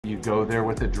go there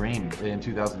with a dream. In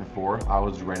 2004, I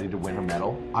was ready to win a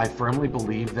medal. I firmly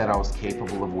believed that I was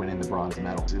capable of winning the bronze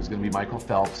medal. It was going to be Michael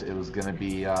Phelps. It was going to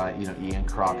be, Ian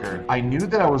Crocker. I knew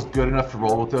that I was good enough to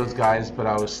roll with those guys, but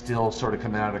I was still sort of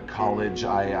coming out of college.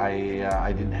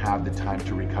 I didn't have the time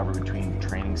to recover between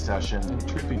training sessions. And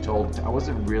truth be told, I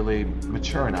wasn't really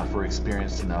mature enough or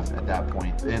experienced enough at that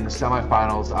point. In the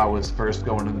semifinals, I was first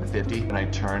going in the 50 and I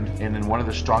turned. And in one of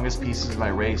the strongest pieces of my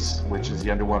race, which is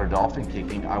the underwater dolphin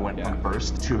kicking, I went from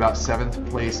first to about 7th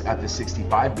place at the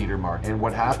 65 meter mark. And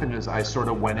what happened is I sort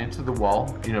of went into the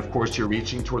wall. Of course, you're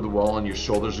reaching toward the wall and your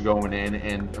shoulders are going in,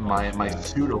 and my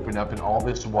suit opened up and all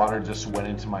this water just went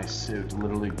into my suit,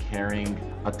 literally carrying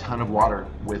a ton of water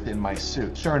within my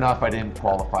suit. Sure enough, I didn't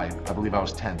qualify. I believe I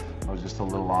was 10th. I was just a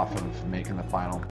little off of making the final.